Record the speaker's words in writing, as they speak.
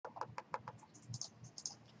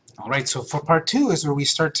All right, so for part 2 is where we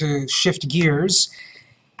start to shift gears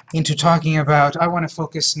into talking about, I want to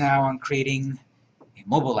focus now on creating a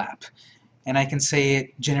mobile app. And I can say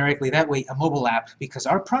it generically that way, a mobile app, because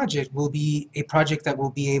our project will be a project that will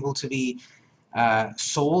be able to be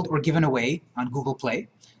sold or given away on Google Play,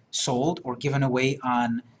 sold or given away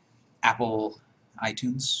on Apple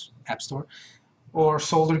iTunes App Store, or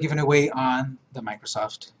sold or given away on the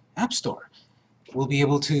Microsoft App Store. We'll be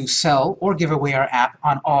able to sell or give away our app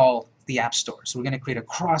on all the app stores. So we're going to create a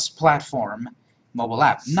cross-platform mobile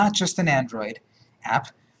app, not just an Android app.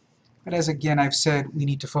 But as again I've said, we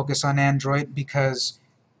need to focus on Android because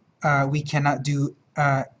we cannot do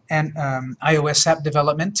iOS app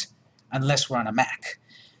development unless we're on a Mac,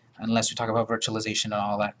 unless we talk about virtualization and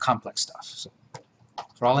all that complex stuff. So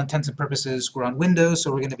for all intents and purposes, we're on Windows,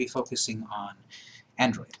 so we're going to be focusing on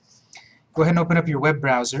Android. Go ahead and open up your web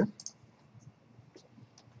browser.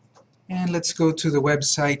 And let's go to the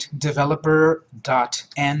website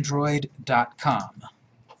developer.android.com.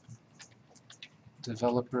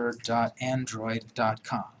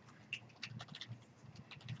 developer.android.com.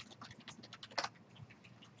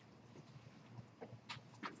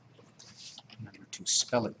 Remember to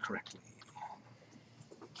spell it correctly.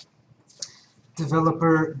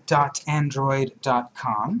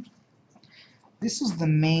 developer.android.com. This is the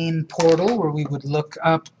main portal where we would look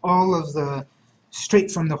up all of the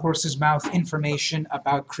straight from the horse's mouth information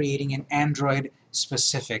about creating an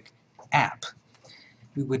Android-specific app.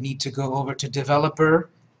 We would need to go over to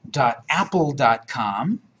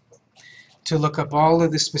developer.apple.com to look up all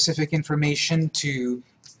of the specific information to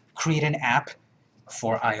create an app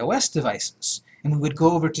for iOS devices. And we would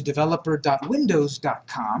go over to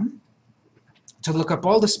developer.windows.com to look up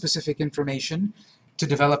all the specific information to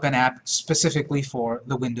develop an app specifically for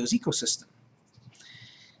the Windows ecosystem.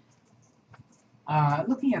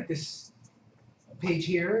 Looking at this page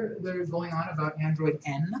here, they're going on about Android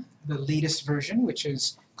N, the latest version, which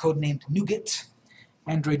is codenamed Nougat,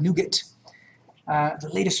 Android Nougat. The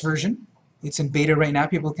latest version, it's in beta right now.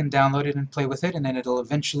 People can download it and play with it, and then it'll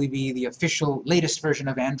eventually be the official latest version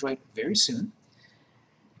of Android very soon.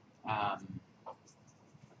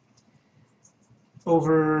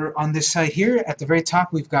 Over on this side here, at the very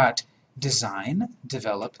top, we've got design,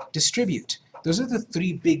 develop, distribute. Those are the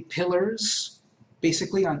three big pillars,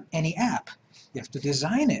 basically, on any app. You have to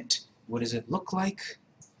design it. What does it look like?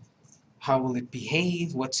 How will it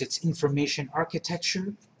behave? What's its information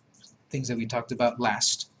architecture? Things that we talked about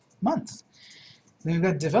last month. Then we've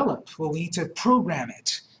got develop. Well, we need to program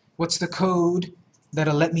it. What's the code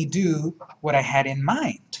that'll let me do what I had in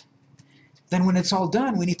mind? Then when it's all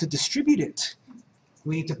done, we need to distribute it.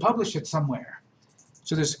 We need to publish it somewhere.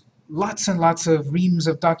 So there's lots and lots of reams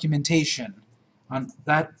of documentation on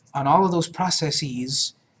all of those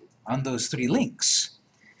processes on those three links.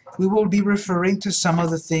 We will be referring to some of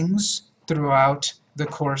the things throughout the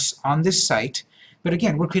course on this site, but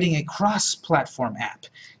again, we're creating a cross-platform app.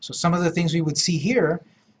 So some of the things we would see here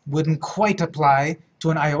wouldn't quite apply to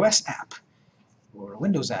an iOS app, or a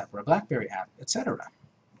Windows app, or a BlackBerry app, etc.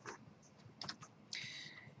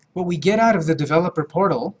 What we get out of the developer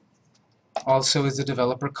portal also is the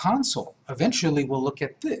developer console. Eventually we'll look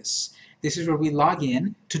at this. This is where we log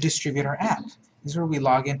in to distribute our app. This is where we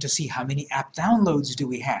log in to see how many app downloads do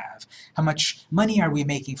we have, how much money are we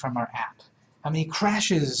making from our app, how many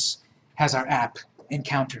crashes has our app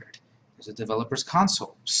encountered. There's a developer's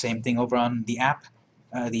console. Same thing over on the app,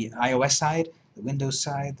 the iOS side, the Windows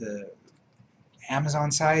side, the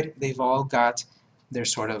Amazon side. They've all got their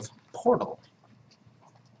sort of portal.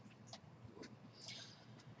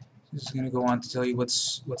 This is going to go on to tell you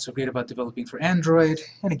what's so great about developing for Android.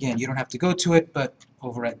 And again, you don't have to go to it, but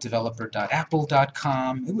over at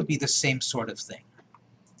developer.apple.com, it would be the same sort of thing.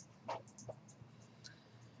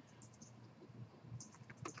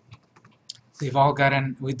 They've all got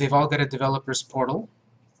a developer's portal.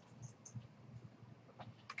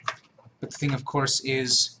 But the thing, of course,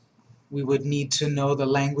 is we would need to know the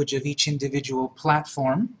language of each individual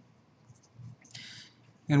platform.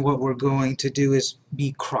 And what we're going to do is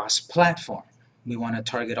be cross-platform. We want to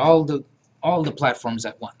target all the platforms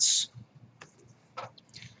at once.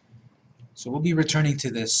 So we'll be returning to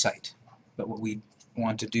this site. But what we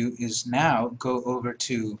want to do is now go over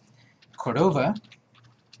to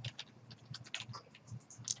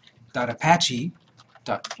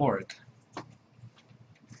Cordova.apache.org.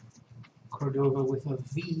 Cordova with a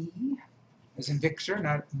V as in Victor,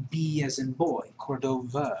 not B as in boy.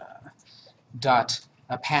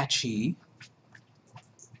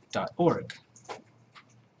 Cordova.apache.org.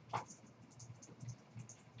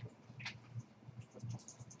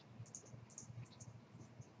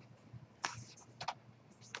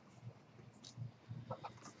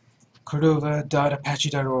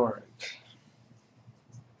 Cordova.apache.org.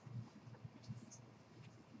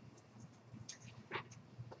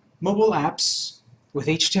 Mobile apps with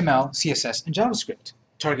HTML, CSS, and JavaScript.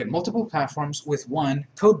 Target multiple platforms with one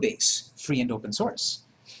code base, free and open source.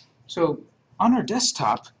 So on our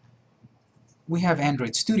desktop, we have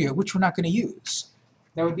Android Studio, which we're not going to use.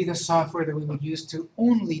 That would be the software that we would use to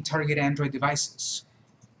only target Android devices.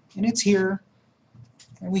 And it's here,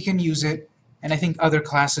 and we can use it, and I think other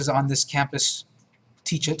classes on this campus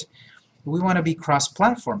teach it. But we want to be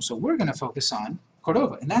cross-platform, so we're going to focus on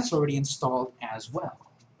Cordova, and that's already installed as well.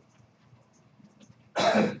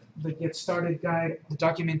 The Get Started guide, the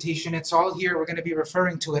documentation, it's all here. We're going to be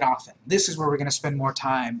referring to it often. This is where we're going to spend more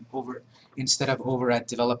time over instead of over at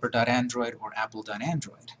developer.android or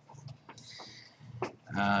apple.android.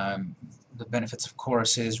 The benefits, of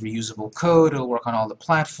course, is reusable code. It'll work on all the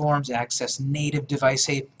platforms, access native device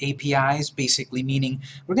APIs, basically meaning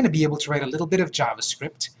we're going to be able to write a little bit of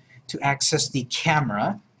JavaScript to access the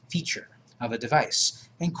camera feature of a device.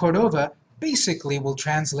 And Cordova basically will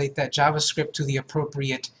translate that JavaScript to the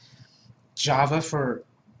appropriate Java for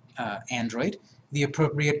Android, the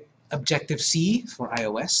appropriate Objective-C for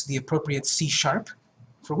iOS, the appropriate C#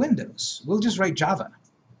 for Windows. We'll just write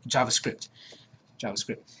JavaScript.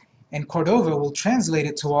 And Cordova will translate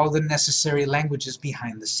it to all the necessary languages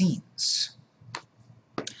behind the scenes.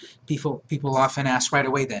 People often ask right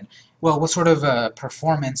away then, well, what sort of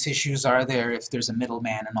performance issues are there if there's a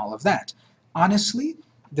middleman and all of that? Honestly,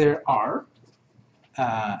 there are,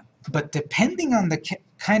 but depending on the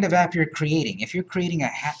kind of app you're creating, if you're creating a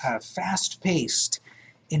fast-paced,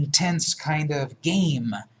 intense kind of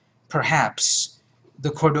game, perhaps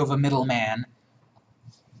the Cordova middleman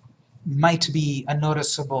might be a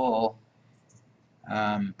noticeable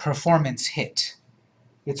performance hit.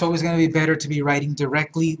 It's always going to be better to be writing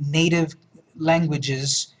directly native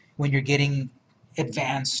languages when you're getting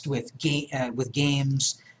advanced with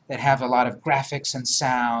games that have a lot of graphics and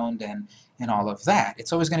sound and all of that.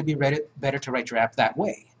 It's always going to be better to write your app that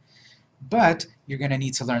way. But you're going to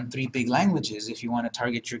need to learn 3 big languages if you want to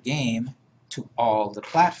target your game to all the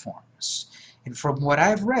platforms. And from what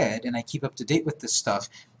I've read, and I keep up to date with this stuff,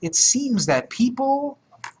 it seems that app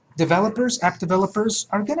developers,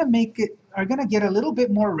 are going to get a little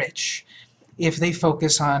bit more rich if they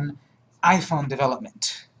focus on iPhone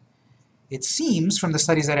development. It seems, from the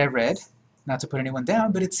studies that I've read, not to put anyone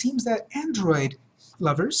down, but it seems that Android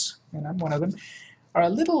lovers, and I'm one of them, are a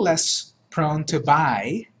little less prone to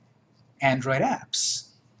buy Android apps,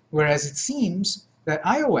 whereas it seems that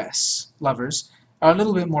iOS lovers are a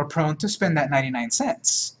little bit more prone to spend that 99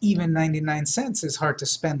 cents. Even 99 cents is hard to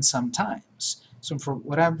spend sometimes. So from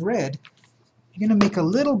what I've read, you're going to make a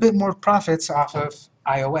little bit more profits off of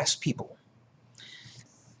iOS people.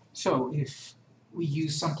 So if we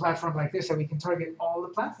use some platform like this that we can target all the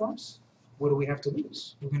platforms, what do we have to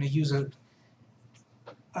lose? We're going to use a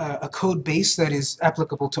code base that is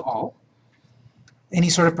applicable to all.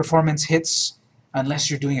 Any sort of performance hits,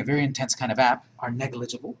 unless you're doing a very intense kind of app, are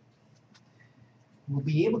negligible. We'll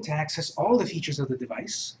be able to access all the features of the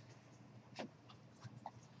device.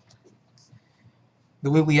 The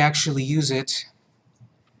way we actually use it,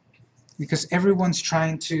 because everyone's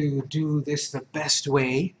trying to do this the best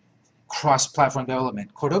way, cross-platform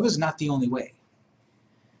development. Cordova is not the only way.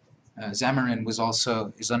 Xamarin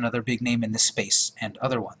is another big name in this space, and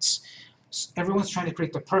other ones. So everyone's trying to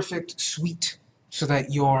create the perfect suite so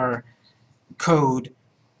that your code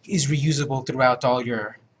is reusable throughout all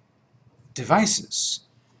your devices.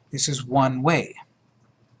 This is one way.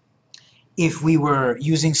 If we were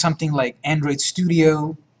using something like Android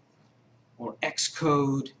Studio or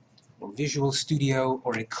Xcode or Visual Studio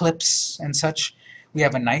or Eclipse and such, we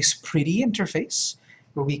have a nice pretty interface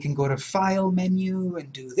where we can go to File menu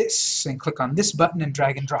and do this and click on this button and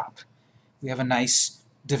drag and drop. We have a nice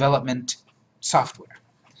development software.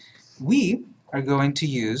 We are going to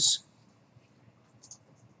use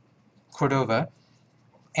Cordova,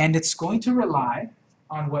 and it's going to rely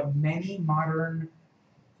on what many modern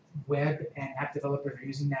web and app developers are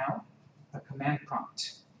using now, a command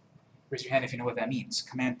prompt. Raise your hand if you know what that means,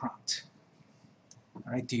 command prompt.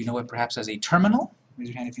 All right, do you know it perhaps as a terminal? Raise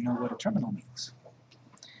your hand if you know what a terminal means.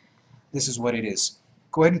 This is what it is.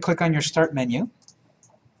 Go ahead and click on your Start menu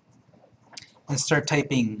and start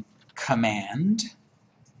typing command.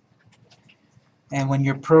 And when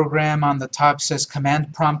your program on the top says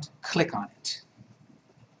command prompt, click on it.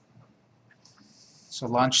 So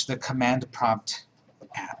launch the command prompt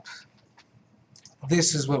app.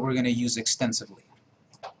 This is what we're going to use extensively.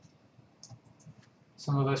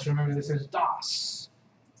 Some of us remember this as DOS,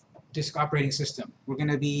 disk operating system. We're going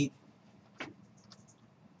to be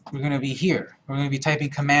we're going to be here. We're going to be typing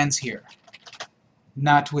commands here.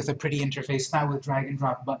 Not with a pretty interface, not with drag and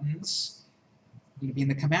drop buttons. We're going to be in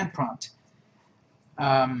the command prompt.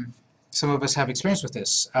 Some of us have experience with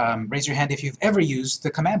this. Raise your hand if you've ever used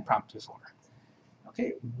the command prompt before.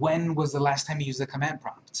 Okay, when was the last time you used the command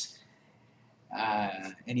prompt?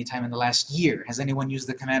 Anytime in the last year. Has anyone used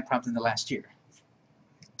the command prompt in the last year?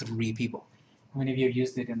 3 people. How many of you have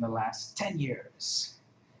used it in the last 10 years?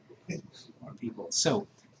 More people. So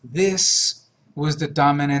this was the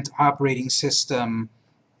dominant operating system,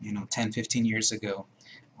 10, 15 years ago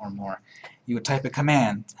or more. You would type a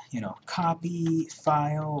command, copy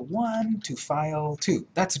file 1 to file 2.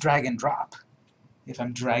 That's drag and drop. If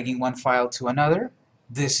I'm dragging one file to another,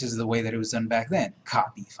 this is the way that it was done back then.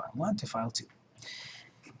 Copy file 1 to file 2.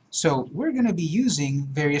 So we're going to be using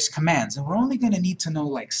various commands, and we're only going to need to know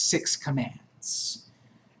like 6 commands.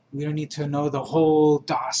 We don't need to know the whole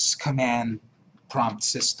DOS command prompt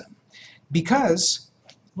system, because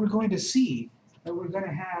we're going to see that we're going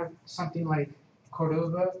to have something like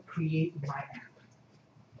Cordova create my app.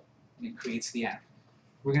 And it creates the app.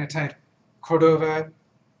 We're going to type Cordova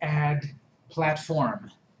add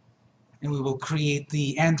platform, and we will create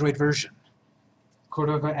the Android version.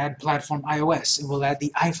 Cordova add platform iOS, it will add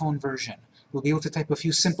the iPhone version. We'll be able to type a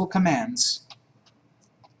few simple commands,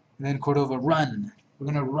 and then Cordova run. We're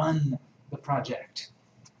going to run the project,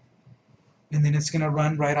 and then it's going to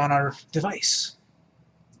run right on our device.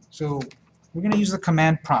 So we're going to use the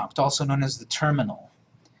command prompt, also known as the terminal,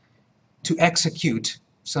 to execute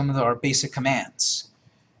some of our basic commands.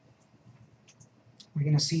 We're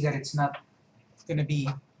going to see that it's not going to be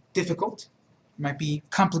difficult. It might be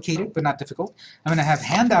complicated, but not difficult. I'm going to have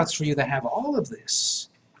handouts for you that have all of this.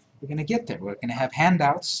 We're going to get there. We're going to have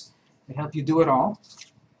handouts that help you do it all.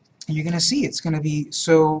 And you're going to see it's going to be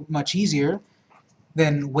so much easier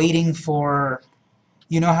than waiting for,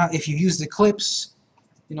 how if you use Eclipse,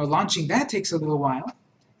 launching that takes a little while.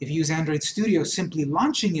 If you use Android Studio, simply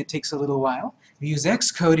launching it takes a little while. If you use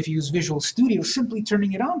Xcode, if you use Visual Studio, simply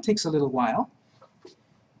turning it on takes a little while.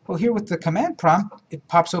 Well, here with the command prompt, it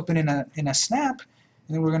pops open in a snap,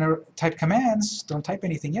 and then we're going to type commands. Don't type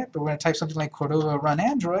anything yet, but we're going to type something like Cordova run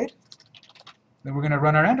Android. Then we're going to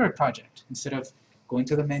run our Android project. Instead of going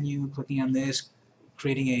to the menu, clicking on this,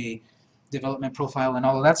 creating a development profile and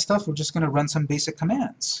all of that stuff, we're just going to run some basic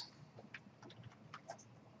commands.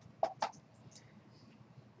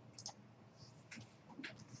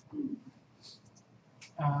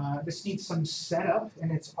 This needs some setup,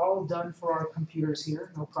 and it's all done for our computers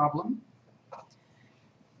here, no problem.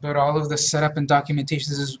 But all of the setup and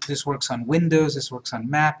documentation, this works on Windows, this works on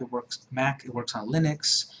Mac, it works on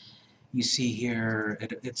Linux. You see here,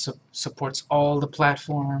 it supports all the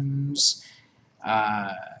platforms,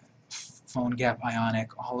 PhoneGap,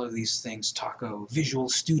 Ionic, all of these things, Taco, Visual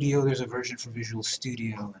Studio, there's a version for Visual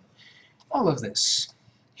Studio, and all of this.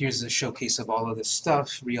 Here's a showcase of all of this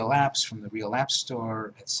stuff, real apps from the Real App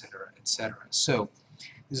Store, etc., etc. So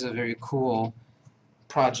this is a very cool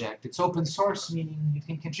project. It's open source, meaning you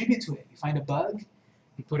can contribute to it. You find a bug,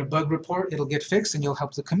 you put a bug report, it'll get fixed, and you'll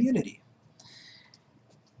help the community.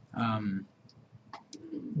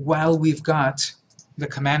 While we've got the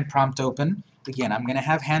command prompt open, again, I'm going to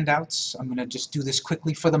have handouts. I'm going to just do this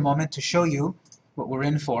quickly for the moment to show you what we're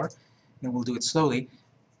in for. Then we'll do it slowly.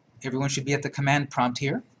 Everyone should be at the command prompt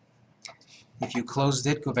here. If you closed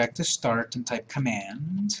it, go back to Start and type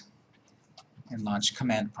Command and launch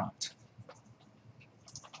Command Prompt.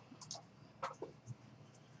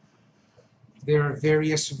 There are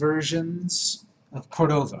various versions of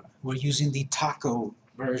Cordova. We're using the Taco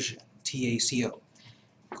version, T-A-C-O.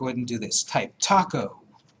 Go ahead and do this. Type Taco,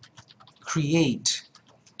 create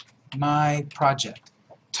my project.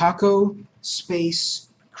 Taco space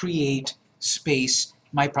create space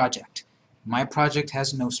my project. My project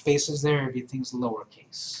has no spaces there, everything's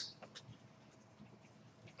lowercase.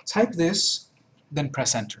 Type this, then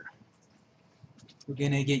press enter. We're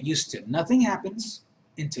going to get used to it. Nothing happens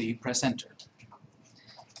until you press enter.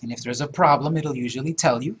 And if there's a problem, it'll usually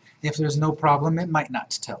tell you. If there's no problem, it might not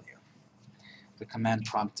tell you. The command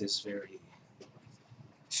prompt is very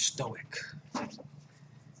stoic.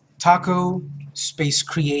 Taco space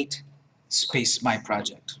create space my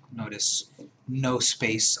project. Notice no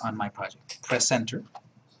space on my project. Press enter.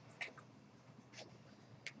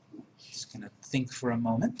 Just going to think for a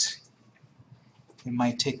moment. It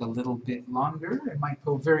might take a little bit longer. It might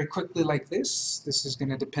go very quickly like this. This is going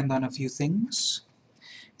to depend on a few things.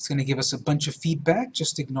 It's going to give us a bunch of feedback.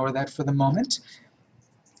 Just ignore that for the moment.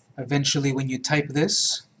 Eventually, when you type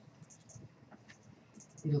this,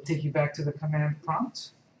 it'll take you back to the command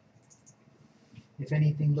prompt. If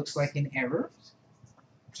anything looks like an error,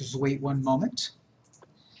 Just wait one moment.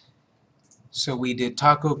 So we did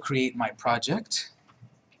taco create my project.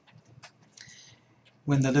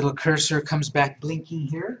 When the little cursor comes back blinking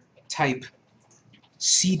here, type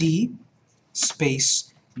cd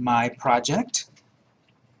space my project.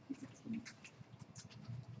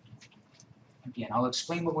 Again, I'll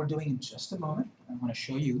explain what we're doing in just a moment. I want to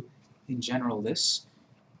show you in general this.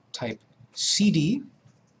 Type cd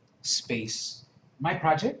space my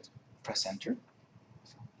project, press enter.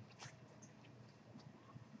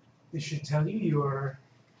 This should tell you you're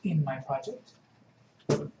in my project.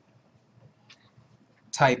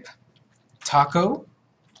 Type taco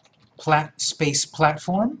space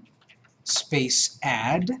platform space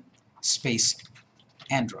add space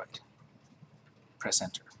Android. Press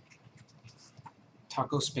enter.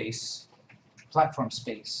 Taco space platform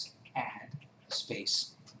space add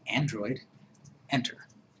space Android. Enter.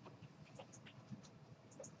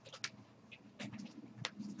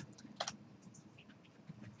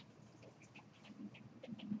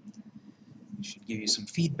 It should give you some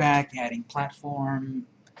feedback, adding platform,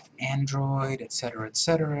 Android, etc.,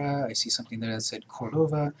 etc. I see something there that said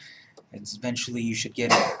Cordova. And eventually you should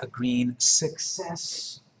get a green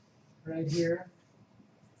success right here.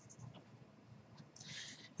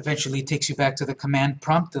 Eventually it takes you back to the command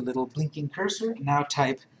prompt, the little blinking cursor. Now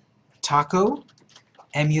type taco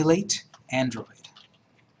emulate Android.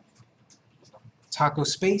 Taco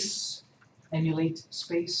space emulate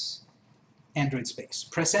space Android space.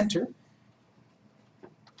 Press enter.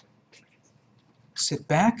 Sit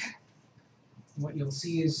back. What you'll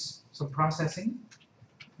see is some processing,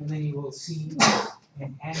 and then you will see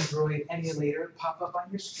an Android emulator pop up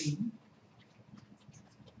on your screen.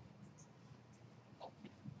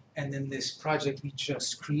 And then this project we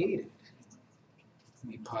just created.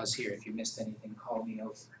 Let me pause here. If you missed anything, call me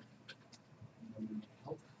over.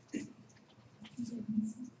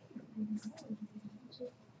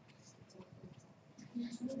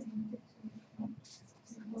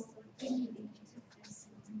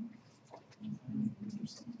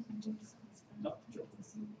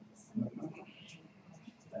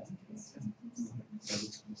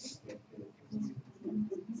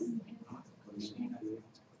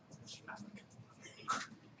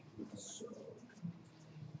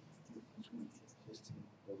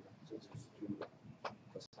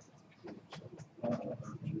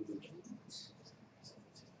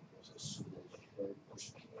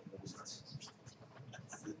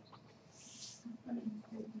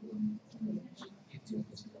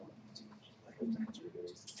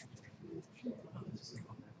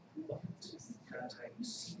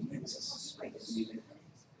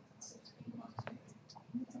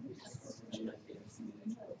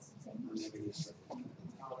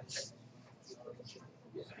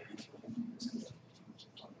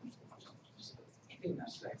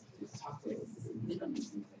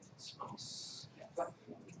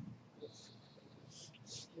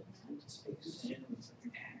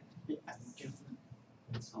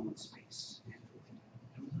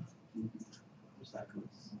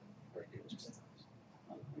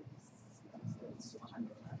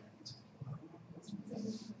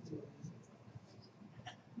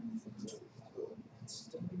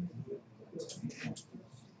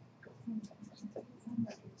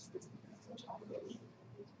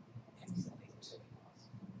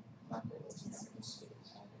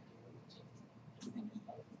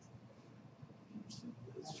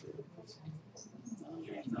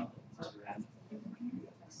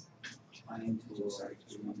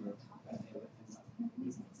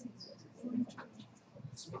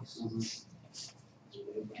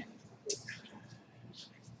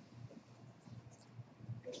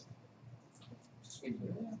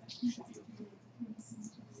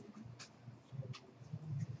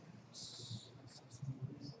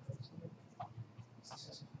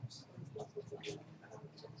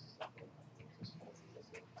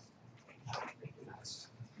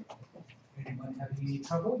 Anyone having any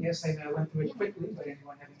trouble? Yes, I know I went through it quickly, but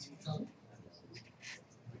anyone having any trouble?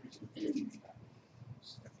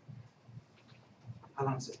 How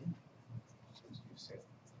long has it been?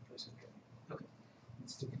 Okay.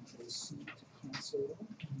 Let's do Control C to cancel.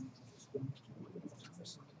 Just going to for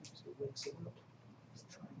sometimes it wakes it up.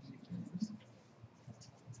 Try and make it.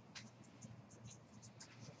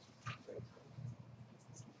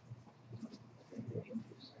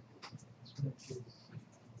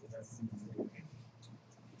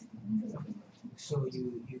 So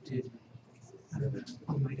you did, I don't know,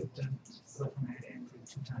 you might have done format Android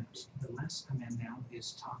 2 times. The last command now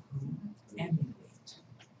is taco emulate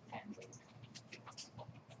Android.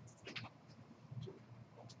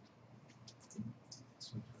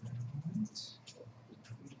 Let's wait for that a moment.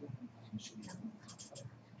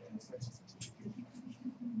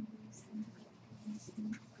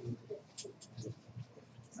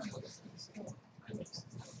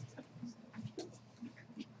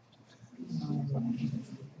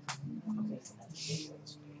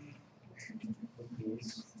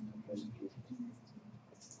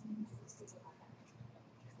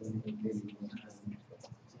 So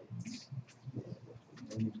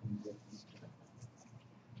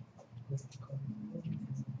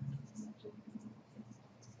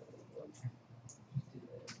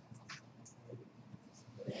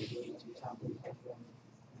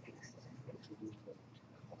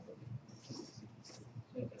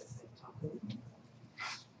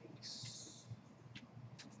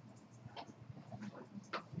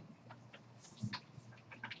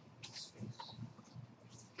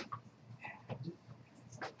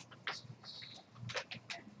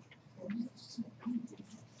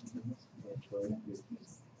you just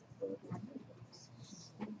missed one thing.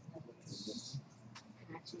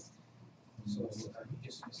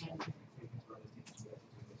 If we can throw the things, we have to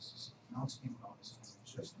do this. Now it's being called as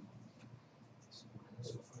just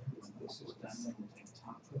so when this is done, then we'll take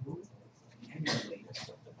Taco, emulate,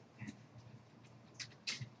 and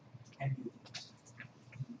emulate.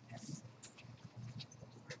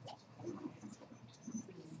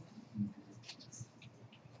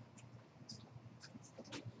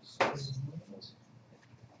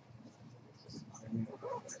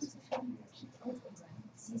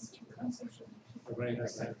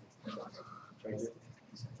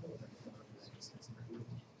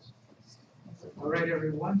 All right,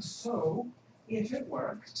 everyone, so if it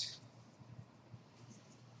worked,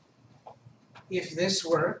 if this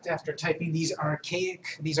worked after typing these arcane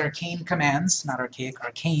commands, not archaic,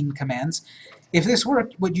 arcane commands, if this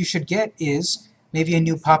worked, what you should get is maybe a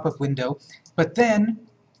new pop-up window, but then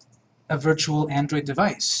a virtual Android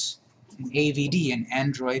device, an AVD, an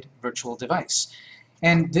Android virtual device.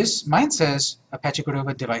 And this, mine says Apache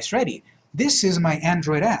Cordova device ready. This is my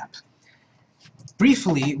Android app.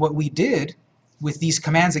 Briefly, what we did with these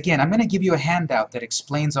commands, again, I'm going to give you a handout that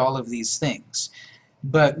explains all of these things.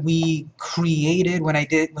 But we created, when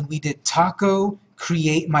we did taco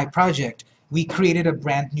create my project, we created a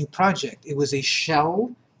brand new project. It was a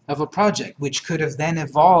shell of a project, which could have then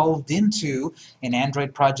evolved into an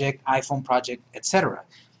Android project, iPhone project, etc.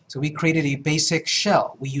 So we created a basic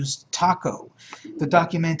shell. We used taco. The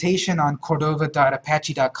documentation on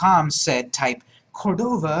cordova.apache.com said type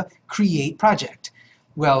Cordova create project.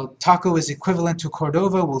 Well, taco is equivalent to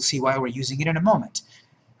Cordova. We'll see why we're using it in a moment.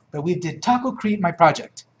 But we did taco create my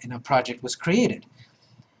project, and a project was created.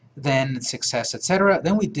 Then success, etc.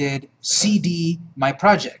 Then we did cd my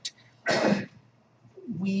project.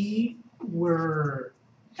 We were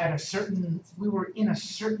in a certain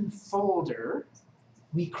folder.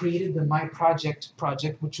 We created the my project,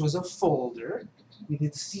 which was a folder. We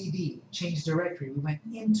did cd, change directory. We went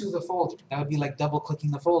into the folder. That would be like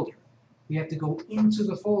double-clicking the folder. We have to go into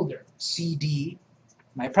the folder, cd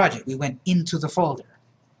my project. We went into the folder.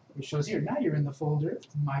 It shows here, now you're in the folder,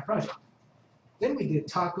 my project. Then we did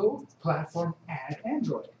taco platform add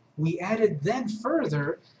Android. We added then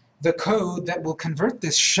further the code that will convert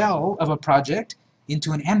this shell of a project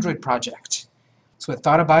into an Android project. So it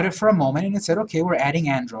thought about it for a moment and it said, okay, we're adding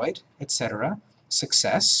Android, etc.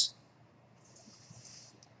 Success.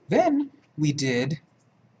 Then we did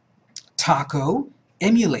taco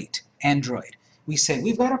emulate Android. We said,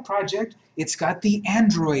 we've got a project, it's got the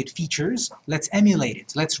Android features, let's emulate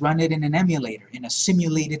it. Let's run it in an emulator, in a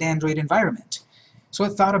simulated Android environment. So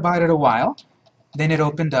it thought about it a while, then it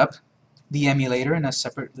opened up the emulator in a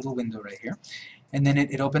separate little window right here, and then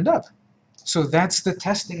it opened up. So that's the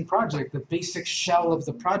testing project, the basic shell of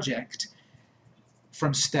the project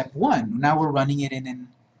from step one. Now we're running it in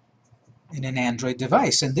an Android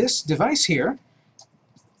device. And this device here,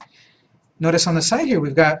 notice on the side here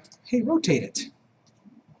we've got, hey, rotate it.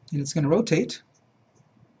 And it's going to rotate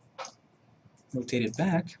it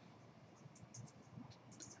back.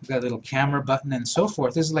 We've got a little camera button and so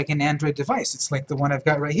forth. This is like an Android device. It's like the one I've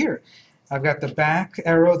got right here. I've got the back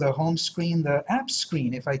arrow, the home screen, the app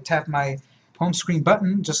screen. If I tap my home screen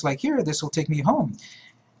button, just like here, this will take me home.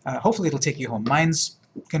 Hopefully it'll take you home. Mine's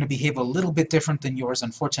going to behave a little bit different than yours,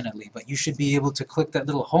 unfortunately, but you should be able to click that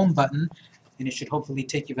little home button, and it should hopefully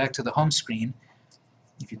take you back to the home screen.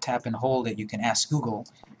 If you tap and hold it, you can ask Google,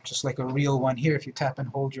 just like a real one here. If you tap and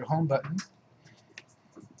hold your home button,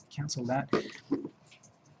 cancel that. You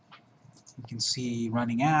can see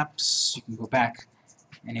running apps. You can go back.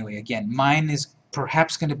 Anyway, again, mine is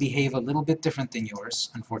perhaps going to behave a little bit different than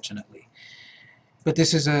yours, unfortunately. But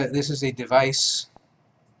this is a device.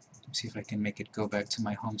 Let's see if I can make it go back to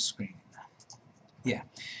my home screen. Yeah.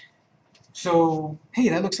 So, hey,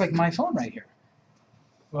 that looks like my phone right here.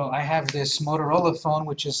 Well, I have this Motorola phone,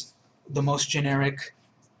 which is the most generic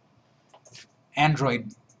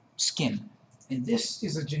Android skin. And this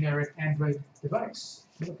is a generic Android device.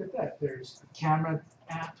 Look at that. There's a camera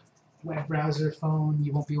app, web browser phone.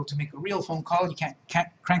 You won't be able to make a real phone call. You can't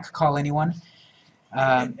crank call anyone.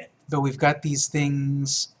 But we've got these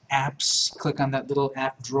things, apps. Click on that little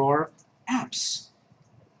app drawer. Apps.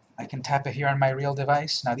 I can tap it here on my real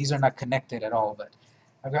device. Now these are not connected at all, but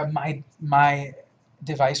I've got my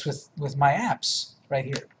device with my apps right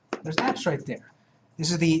here. There's apps right there.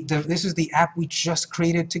 This is the app we just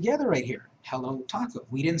created together right here. Hello Taco.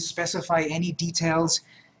 We didn't specify any details,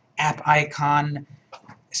 app icon,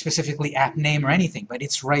 specifically app name or anything, but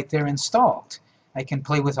it's right there installed. I can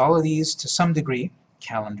play with all of these to some degree,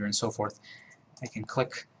 calendar and so forth. I can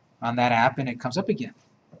click on that app and it comes up again.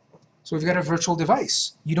 So we've got a virtual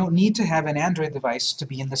device. You don't need to have an Android device to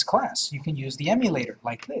be in this class. You can use the emulator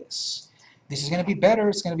like this. This is going to be better.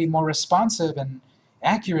 It's going to be more responsive and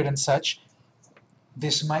accurate and such.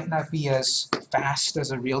 This might not be as fast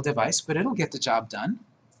as a real device, but it'll get the job done.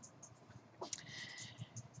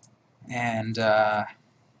 And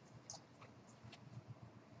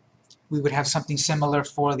we would have something similar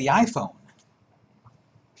for the iPhone,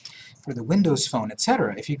 for the Windows Phone,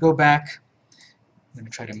 etc. If you go back, I'm going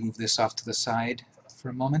to try to move this off to the side for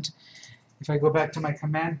a moment. If I go back to my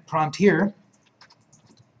command prompt here,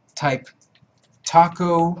 type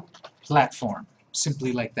Taco platform,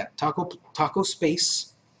 simply like that. Taco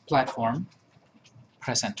space platform,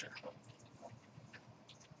 press enter.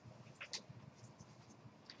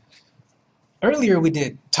 Earlier we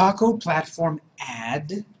did Taco platform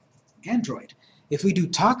add Android. If we do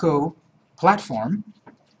Taco platform,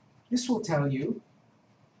 this will tell you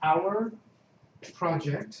our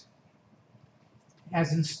project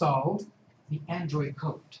has installed the Android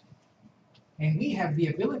code. And we have the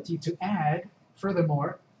ability to add,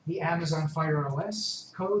 furthermore, the Amazon Fire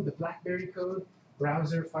OS code, the BlackBerry code,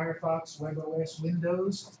 browser, Firefox, WebOS,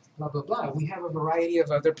 Windows, blah, blah, blah. We have a variety of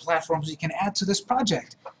other platforms we can add to this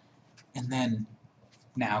project. And then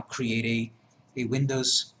now create a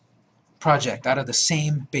Windows project out of the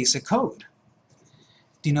same basic code.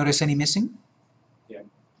 Do you notice any missing? Yeah.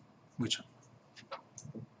 Which one?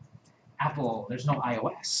 Apple, there's no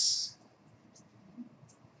iOS.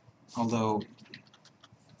 Although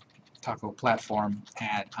Taco platform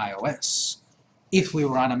add iOS. If we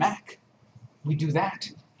were on a Mac, we do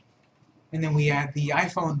that. And then we add the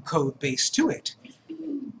iPhone code base to it.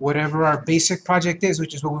 Whatever our basic project is,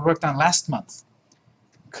 which is what we worked on last month,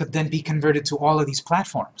 could then be converted to all of these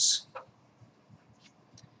platforms.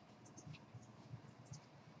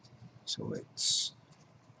 So it's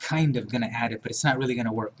kind of going to add it, but it's not really going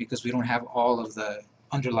to work because we don't have all of the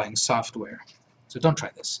underlying software. So don't try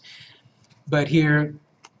this. But here,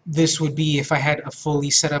 this would be if I had a fully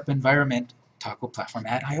set up environment, Taco platform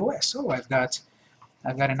add iOS. Oh, I've got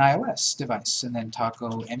an iOS device, and then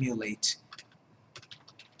Taco emulate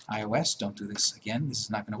iOS. Don't do this again. This is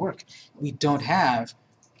not going to work. We don't have,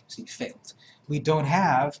 see, failed. We don't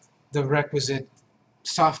have the requisite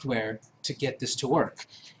software to get this to work.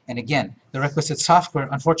 And again, the requisite software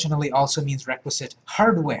unfortunately also means requisite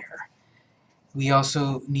hardware. We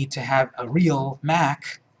also need to have a real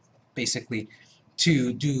Mac, basically,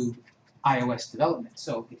 to do iOS development.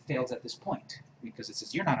 So it fails at this point because it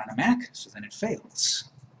says you're not on a Mac, so then it fails.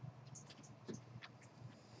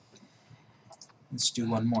 Let's do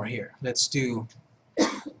one more here. Let's do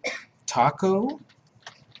Taco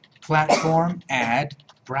platform add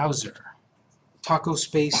browser. Taco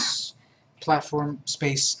space platform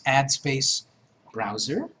space add space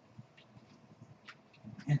browser.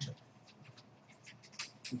 Enter.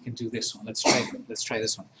 We can do this one. Let's try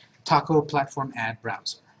this one. Taco platform add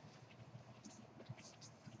browser.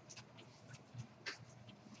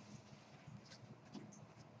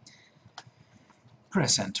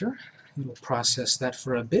 Press enter. It will process that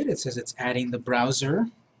for a bit. It says it's adding the browser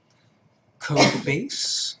code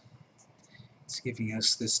base. It's giving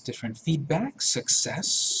us this different feedback.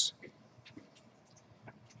 Success.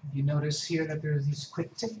 You notice here that there's these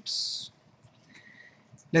quick tips.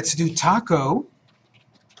 Let's do Taco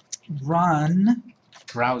run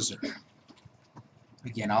browser.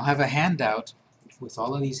 Again, I'll have a handout with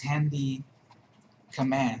all of these handy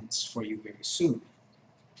commands for you very soon.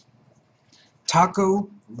 Taco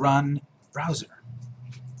run browser.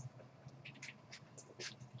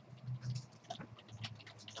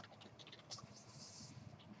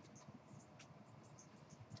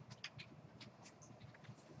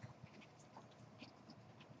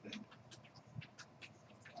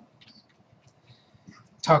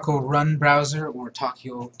 Taco run browser or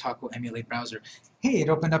Taco emulate browser. Hey, it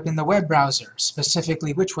opened up in the web browser.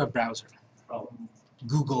 Specifically, which web browser?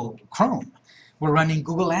 Google Chrome. We're running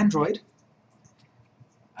Google Android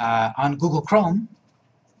on Google Chrome.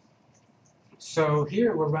 So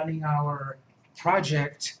here we're running our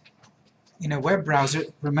project in a web browser,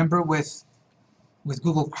 remember with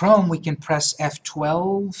Google Chrome, we can press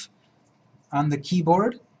F12 on the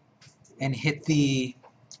keyboard and hit the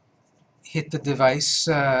device,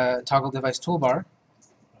 toggle device toolbar.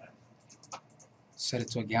 Set it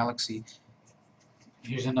to a Galaxy.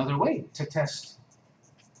 Here's another way to test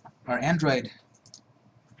our Android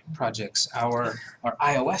projects, our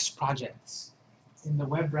iOS projects. In the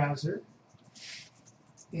web browser,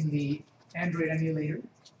 in the Android emulator,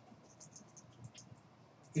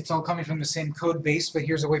 it's all coming from the same code base, but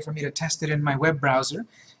here's a way for me to test it in my web browser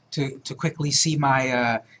to quickly see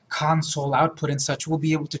my console output and such. We'll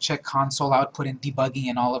be able to check console output and debugging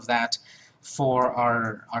and all of that for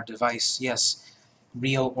our device, yes,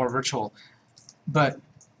 real or virtual. But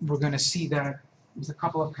we're going to see that with a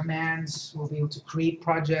couple of commands, we'll be able to create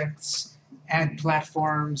projects, add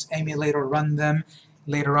platforms, emulate or run them.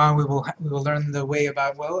 Later on, we will learn the way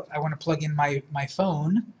about, well, I want to plug in my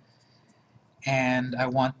phone, and I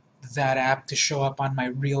want that app to show up on my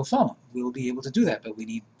real phone. We will be able to do that, but we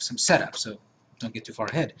need some setup, so don't get too far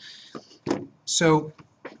ahead. So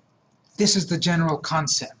this is the general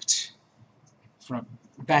concept. From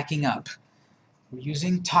backing up, we're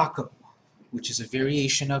using Taco, which is a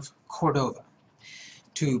variation of Cordova,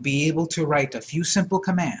 to be able to write a few simple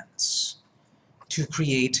commands to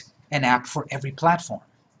create an app for every platform.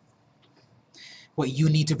 What you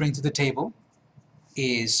need to bring to the table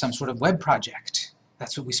is some sort of web project.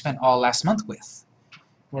 That's what we spent all last month with,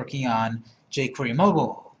 working on jQuery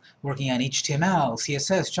Mobile, working on HTML,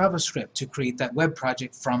 CSS, JavaScript to create that web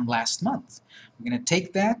project from last month. We're going to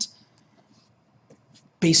take that,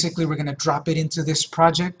 basically we're going to drop it into this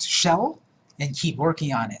project shell and keep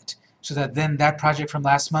working on it, so that then that project from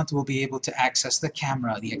last month will be able to access the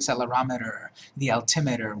camera, the accelerometer, the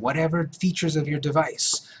altimeter, whatever features of your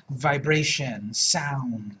device, vibration,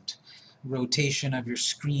 sound, rotation of your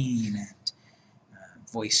screen, and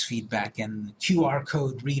voice feedback, and QR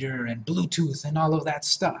code reader, and Bluetooth, and all of that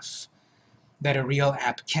stuff that a real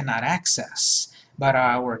app cannot access, but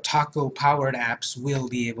our Taco-powered apps will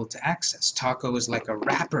be able to access. Taco is like a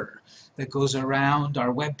wrapper that goes around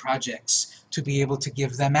our web projects to be able to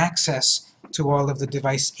give them access to all of the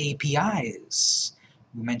device APIs.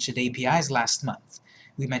 We mentioned APIs last month.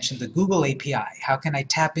 We mentioned the Google API. How can I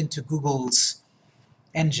tap into Google's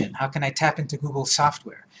engine? How can I tap into Google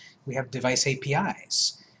software? We have device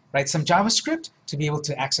APIs. Write some JavaScript to be able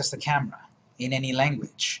to access the camera in any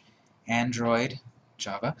language. Android,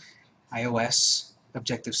 Java, iOS,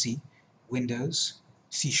 Objective-C, Windows,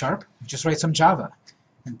 C#. Just write some Java,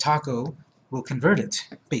 and Taco will convert it,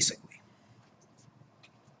 basically.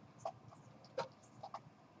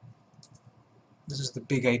 This is the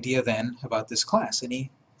big idea then about this class.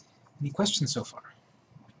 Any questions so far?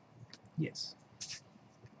 Yes.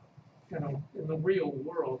 You know, in the real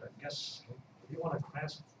world, I guess, if you want to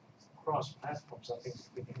cross platforms, I think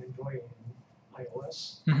we can enjoy it in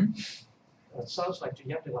iOS. Mm-hmm. It sounds like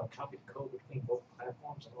you have to copy the code between both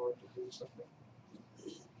platforms in order to do something.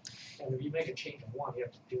 And if you make a change in one, you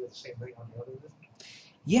have to do the same thing on the other.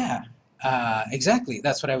 Yeah, exactly.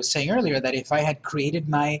 That's what I was saying earlier, that if I had created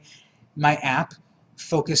my app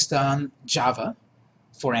focused on Java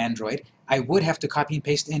for Android, I would have to copy and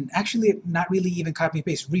paste, and actually not really even copy and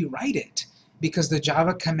paste, rewrite it, because the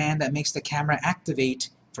Java command that makes the camera activate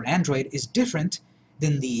for Android is different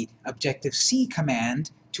than the Objective-C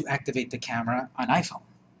command to activate the camera on iPhone.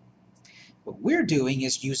 What we're doing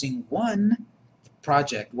is using one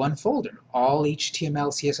project, one folder, all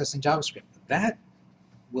HTML, CSS, and JavaScript. That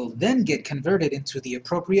will then get converted into the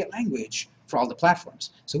appropriate language for all the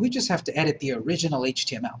platforms. So we just have to edit the original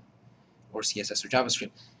HTML or CSS or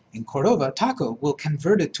JavaScript. In Cordova, Taco will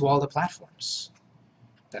convert it to all the platforms.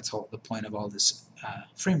 That's all the point of all this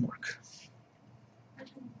framework.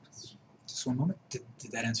 Just one moment. Did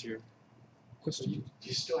that answer your question? So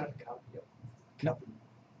you still have to copy it? No.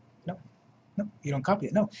 No, you don't copy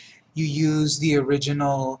it. No. You use the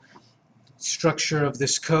original structure of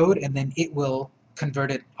this code, and then it will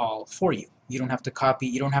convert it all for you. You don't have to copy,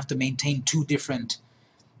 you don't have to maintain two different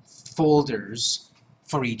folders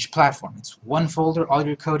for each platform. It's one folder, all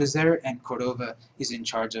your code is there, and Cordova is in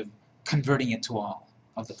charge of converting it to all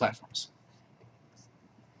of the platforms.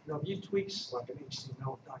 Now, if you tweak like an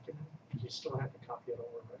HTML document, you still have to copy it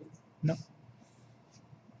over, right? No.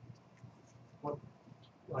 What,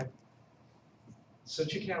 like,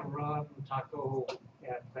 since you can't run Taco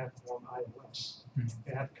at platform iOS,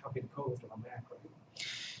 you have to copy the code to a Mac, right?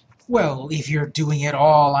 Well, if you're doing it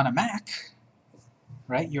all on a Mac,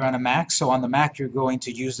 right? You're on a Mac, so on the Mac you're going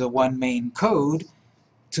to use the one main code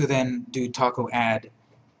to then do Taco add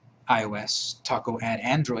iOS, Taco add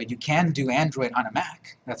Android. You can do Android on a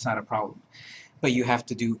Mac. That's not a problem. But you have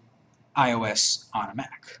to do iOS on a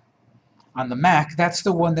Mac. On the Mac, that's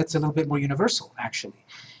the one that's a little bit more universal, actually.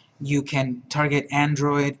 You can target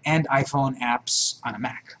Android and iPhone apps on a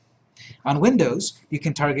Mac. On Windows, you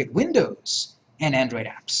can target Windows and Android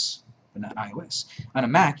apps, but not iOS. On a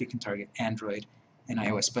Mac, you can target Android and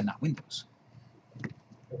iOS, but not Windows.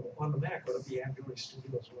 On the Mac, would it be Android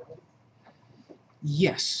Studio as well?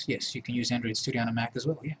 Yes, yes, you can use Android Studio on a Mac as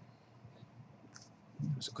well, yeah.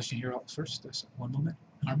 There's a question here first. One moment.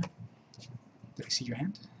 Armin? Did I see your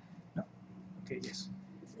hand? No? Okay, yes.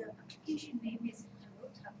 The application name is Hello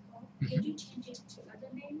Taco. Can you change it to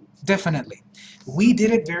other name? Definitely. We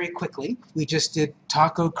did it very quickly. We just did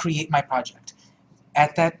Taco create my project.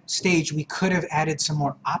 At that stage, we could have added some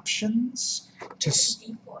more options to... It's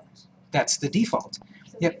the default. That's the default.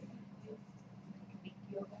 So Yep. if you make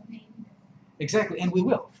your own name, Exactly, and we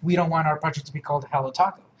will. We don't want our project to be called Hello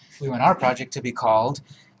Taco. We want our project to be called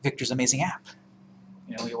Victor's Amazing App.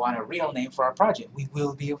 You know, we want a real name for our project. We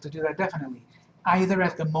will be able to do that definitely, either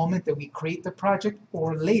at the moment that we create the project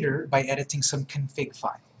or later by editing some config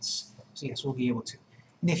files. So yes, we'll be able to.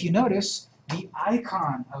 And if you notice, the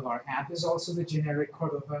icon of our app is also the generic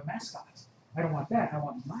Cordova mascot. I don't want that. I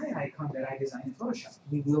want my icon that I designed in Photoshop.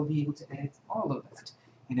 We will be able to edit all of that,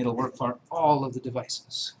 and it'll work for all of the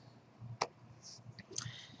devices.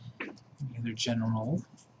 Any other general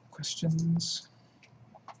questions?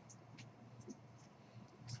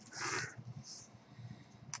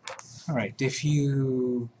 All right, if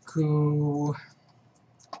you go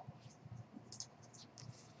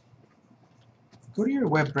to your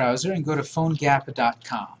web browser and go to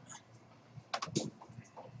phonegap.com.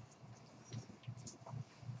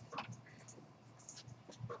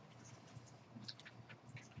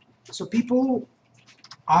 So people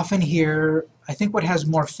often hear, I think what has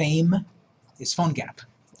more fame is PhoneGap.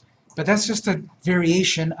 But that's just a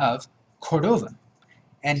variation of Cordova.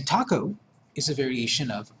 And Taco is a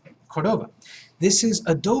variation of Cordova. This is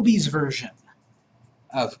Adobe's version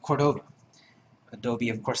of Cordova. Adobe,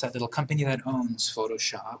 of course, that little company that owns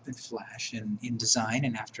Photoshop and Flash and InDesign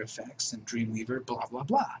and After Effects and Dreamweaver, blah, blah,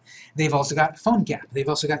 blah. They've also got PhoneGap. They've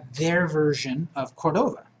also got their version of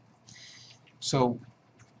Cordova. So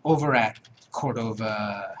over at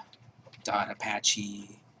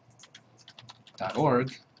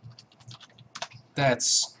cordova.apache.org,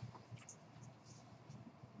 that's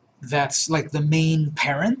like the main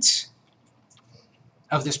parent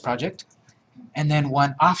of this project, and then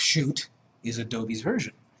one offshoot is Adobe's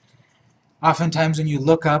version. Oftentimes when you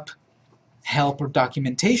look up help or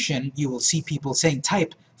documentation, you will see people saying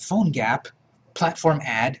type PhoneGap platform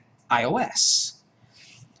add iOS.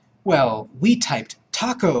 Well, we typed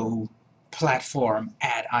Taco platform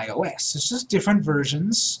add iOS. It's just different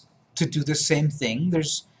versions to do the same thing.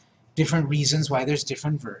 There's different reasons why there's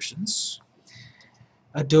different versions.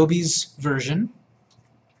 Adobe's version,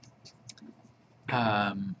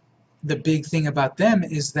 the big thing about them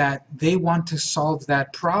is that they want to solve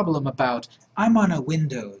that problem about, I'm on a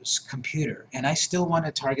Windows computer and I still want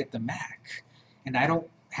to target the Mac, and I don't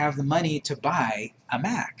have the money to buy a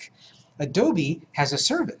Mac. Adobe has a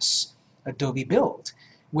service, Adobe Build,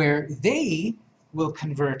 where they will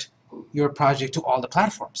convert your project to all the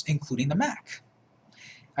platforms, including the Mac.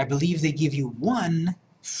 I believe they give you one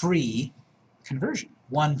free conversion,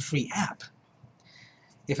 one free app.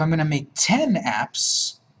 If I'm going to make 10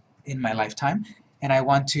 apps in my lifetime, and I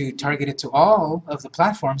want to target it to all of the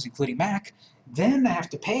platforms, including Mac, then I have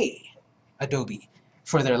to pay Adobe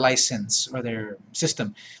for their license or their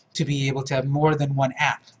system to be able to have more than one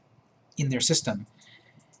app in their system.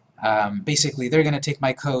 Basically, they're going to take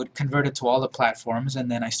my code, convert it to all the platforms,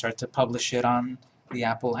 and then I start to publish it on the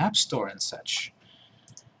Apple App Store and such.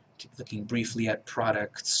 Keep looking briefly at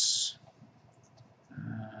products.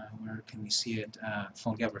 Where can we see it?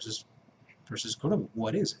 PhoneGap versus Cordova.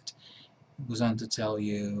 What is it? It goes on to tell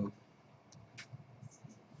you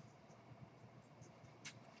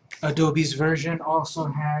Adobe's version also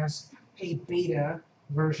has a beta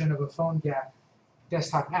version of a PhoneGap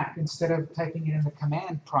desktop app. Instead of typing it in the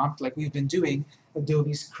command prompt like we've been doing,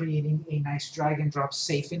 Adobe's creating a nice drag-and-drop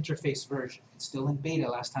safe interface version. It's still in beta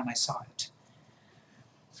last time I saw it.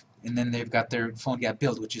 And then they've got their PhoneGap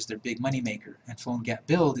Build, which is their big money maker. And PhoneGap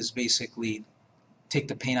Build is basically take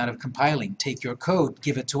the pain out of compiling, take your code,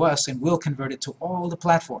 give it to us, and we'll convert it to all the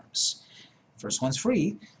platforms. First one's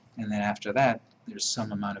free, and then after that, there's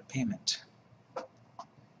some amount of payment.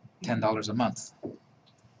 $10 a month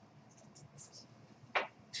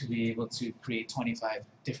to be able to create 25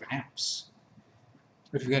 different apps.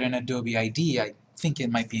 But if you've got an Adobe ID, I think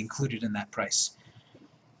it might be included in that price.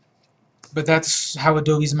 But that's how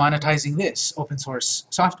Adobe's monetizing this open source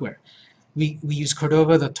software. We use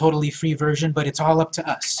Cordova, the totally free version, but it's all up to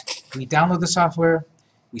us. We download the software,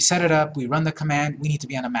 we set it up, we run the command. We need to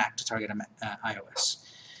be on a Mac to target iOS.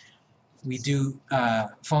 We do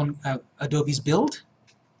Adobe's build,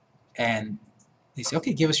 and they say,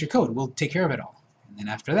 okay, give us your code. We'll take care of it all. And then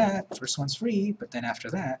after that, first one's free, but then after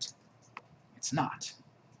that, it's not.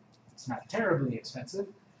 It's not terribly expensive.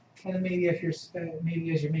 And then maybe if you're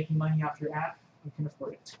maybe as you're making money off your app, you can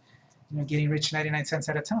afford it. You know, getting rich 99 cents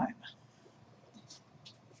at a time.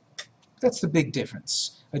 That's the big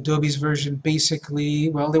difference. Adobe's version basically,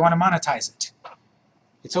 well, they want to monetize it.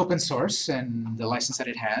 It's open source, and the license that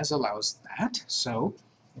it has allows that, so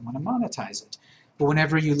they want to monetize it. But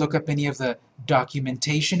whenever you look up any of the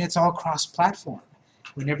documentation, it's all cross-platform.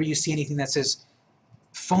 Whenever you see anything that says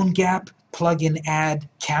PhoneGap plugin add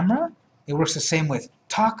camera, it works the same with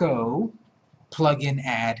Taco plugin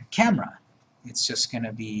add camera. It's just going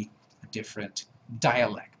to be a different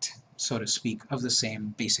dialect, so to speak, of the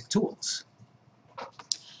same basic tools.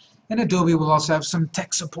 And Adobe will also have some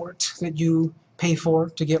tech support that you pay for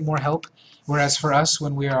to get more help, whereas for us,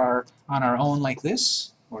 when we are on our own like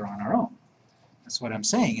this, we're on our own. That's what I'm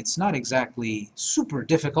saying. It's not exactly super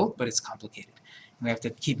difficult, but it's complicated. We have to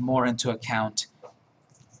keep more into account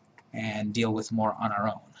and deal with more on our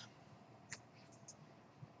own.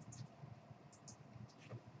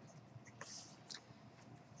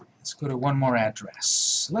 Let's go to one more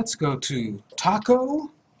address. Let's go to taco.tools.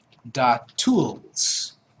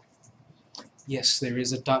 Yes, there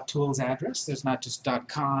is a .tools address. There's not just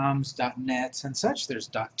 .coms, .nets, and such. There's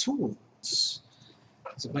 .tools. There's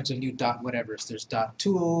a bunch of new .whatevers. There's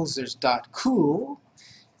 .tools, there's .cool,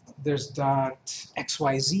 there's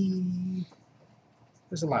 .xyz.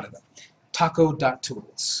 There's a lot of them.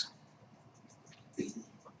 Taco.tools.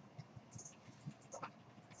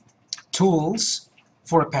 Tools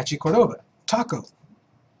for Apache Cordova. Taco.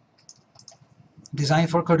 Designed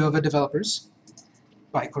for Cordova developers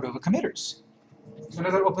by Cordova committers. It's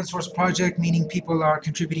another open source project, meaning people are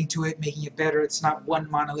contributing to it, making it better. It's not one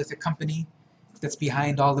monolithic company that's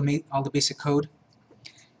behind all the basic code.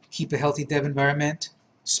 Keep a healthy dev environment.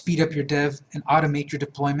 Speed up your dev and automate your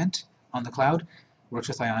deployment on the cloud. Works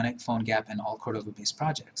with Ionic, PhoneGap, and all Cordova-based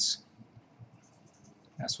projects.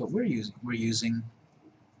 That's what we're using. We're using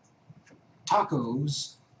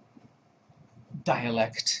Taco's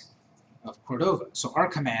dialect of Cordova. So our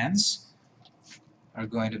commands are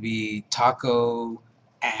going to be Taco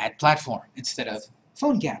add platform instead of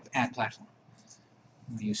PhoneGap add platform.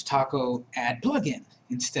 We use Taco add plugin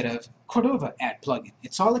instead of Cordova add plugin.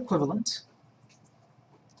 It's all equivalent.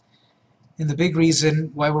 And the big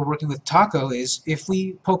reason why we're working with Taco is if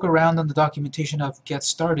we poke around on the documentation of Get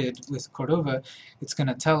Started with Cordova, it's going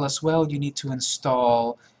to tell us, well, you need to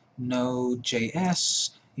install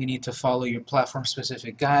Node.js, you need to follow your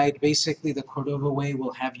platform-specific guide. Basically, the Cordova way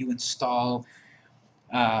will have you install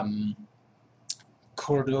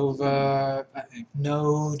Cordova,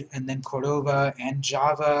 Node, and then Cordova, and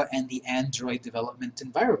Java, and the Android development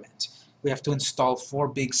environment. We have to install 4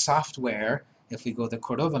 big software if we go the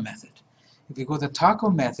Cordova method. If we go the Taco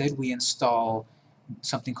method, we install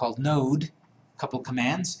something called Node, a couple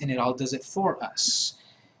commands, and it all does it for us.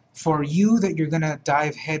 For you that you're going to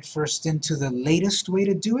dive headfirst into the latest way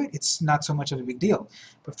to do it, it's not so much of a big deal.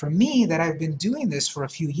 But for me, that I've been doing this for a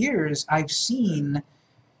few years, I've seen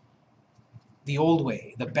the old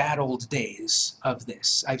way, the bad old days of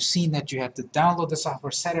this. I've seen that you have to download the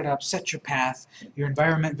software, set it up, set your path, your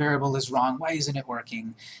environment variable is wrong, why isn't it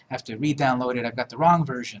working? I have to re-download it, I've got the wrong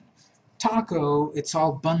version. Taco, it's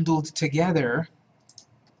all bundled together.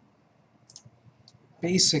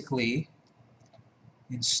 Basically,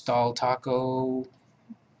 install Taco,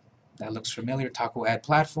 that looks familiar, Taco add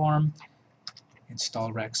platform,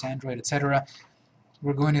 install Rex Android, etc.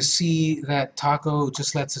 We're going to see that Taco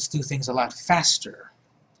just lets us do things a lot faster.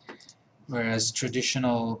 Whereas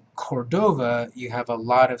traditional Cordova, you have a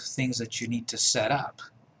lot of things that you need to set up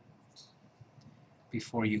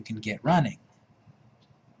before you can get running.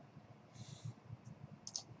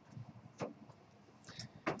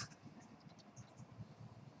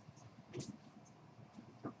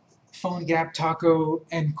 PhoneGap, Taco,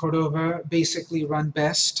 and Cordova basically run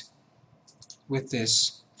best with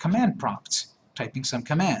this command prompt, typing some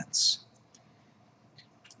commands.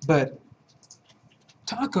 But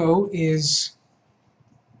Taco is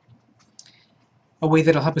a way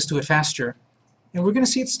that'll help us do it faster. And we're going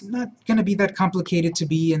to see it's not going to be that complicated to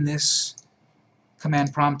be in this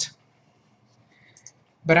command prompt.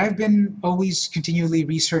 But I've been always continually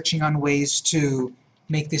researching on ways to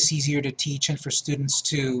make this easier to teach and for students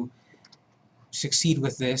to succeed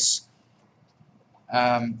with this.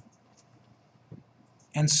 And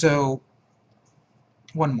so,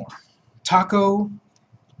 one more.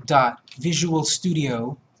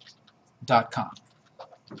 taco.visualstudio.com.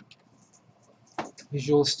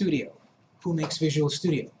 Visual Studio. Who makes Visual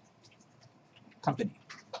Studio? Company.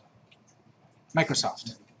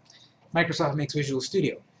 Microsoft. Microsoft makes Visual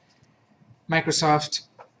Studio. Microsoft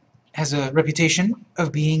has a reputation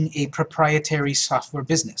of being a proprietary software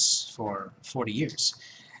business for 40 years.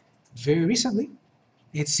 Very recently,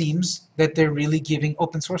 it seems that they're really giving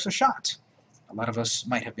open source a shot. A lot of us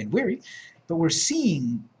might have been weary, but we're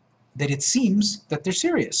seeing that it seems that they're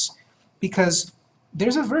serious, because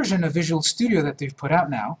there's a version of Visual Studio that they've put out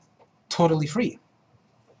now, totally free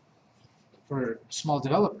for small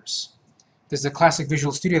developers. There's the classic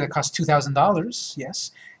Visual Studio that costs $2,000,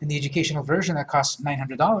 yes, and the educational version that costs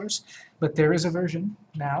 $900, but there is a version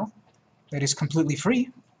now that is completely free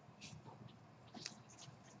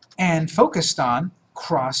and focused on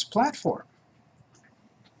cross-platform.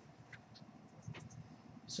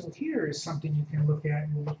 So here is something you can look at,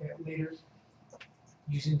 and we'll look at later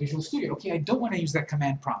using Visual Studio. Okay, I don't want to use that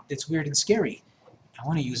command prompt. It's weird and scary. I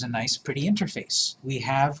want to use a nice, pretty interface. We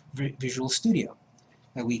have Visual Studio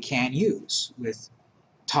that we can use with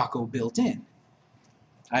Taco built in.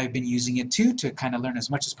 I've been using it too to kind of learn as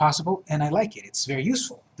much as possible, and I like it. It's very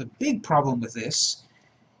useful. The big problem with this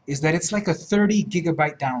is that it's like a 30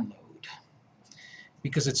 gigabyte download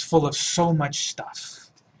because it's full of so much stuff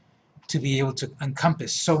to be able to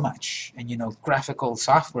encompass so much. And you know, graphical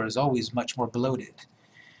software is always much more bloated.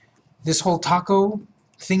 This whole Taco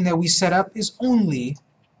thing that we set up is only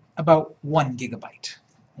about 1 gigabyte.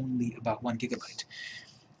 Only about 1 gigabyte.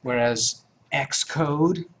 Whereas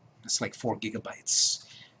Xcode, that's like 4 gigabytes.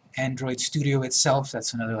 Android Studio itself,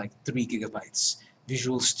 that's another like 3 gigabytes.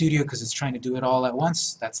 Visual Studio, because it's trying to do it all at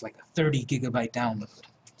once, that's like a 30 gigabyte download.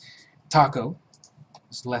 Taco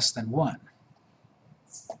is less than 1.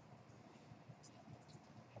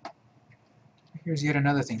 Here's yet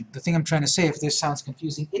another thing. The thing I'm trying to say, if this sounds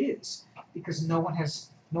confusing, it is, because no one has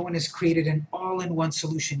created an all-in-one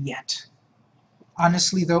solution yet.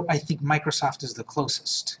 Honestly, though, I think Microsoft is the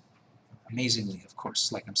closest. Amazingly, of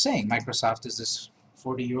course. Like I'm saying, Microsoft is this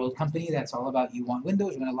 40-year-old company that's all about you want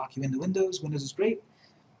Windows, we're going to lock you into Windows. Windows is great.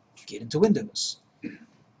 Get into Windows.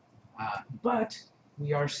 But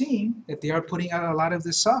we are seeing that they are putting out a lot of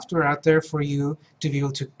this software out there for you to be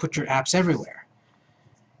able to put your apps everywhere.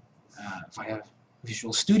 Via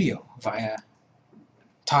Visual Studio, via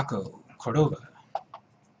Taco, Cordova.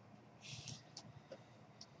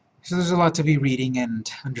 So there's a lot to be reading and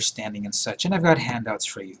understanding and such, and I've got handouts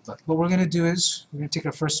for you. But what we're going to do is, we're going to take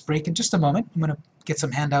our first break in just a moment. I'm going to get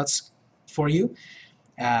some handouts for you,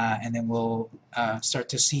 and then we'll start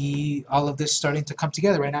to see all of this starting to come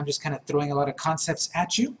together. Right now I'm just kind of throwing a lot of concepts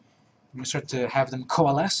at you. I'm going to start to have them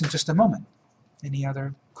coalesce in just a moment. Any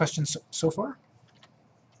other questions so far?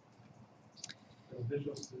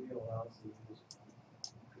 Visual Studio allows you to use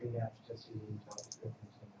create apps just using JavaScript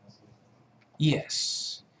and else.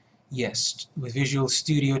 Yes. Yes. With Visual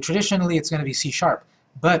Studio, traditionally it's going to be C#,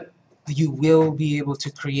 but you will be able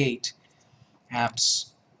to create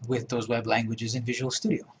apps with those web languages in Visual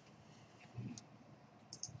Studio.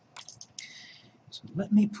 So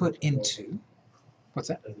let me put into, what's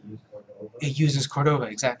that? Does it use Cordova? It uses Cordova,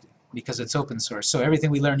 exactly, because it's open source. So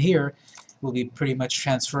everything we learn here will be pretty much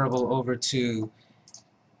transferable over to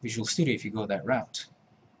Visual Studio if you go that route.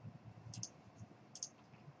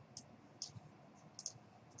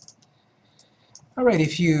 All right,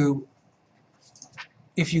 if you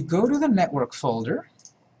go to the network folder,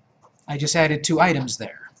 I just added 2 items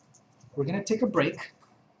there. We're going to take a break.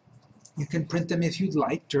 You can print them if you'd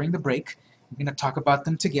like during the break. We're going to talk about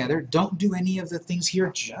them together. Don't do any of the things here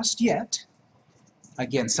just yet.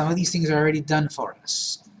 Again, some of these things are already done for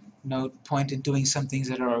us. No point in doing some things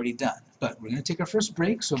that are already done. But we're going to take our first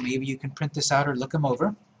break, so maybe you can print this out or look them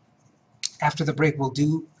over. After the break,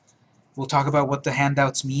 we'll talk about what the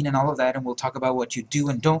handouts mean and all of that, and we'll talk about what you do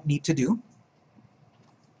and don't need to do.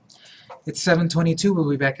 It's 7:22. We'll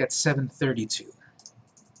be back at 7:32.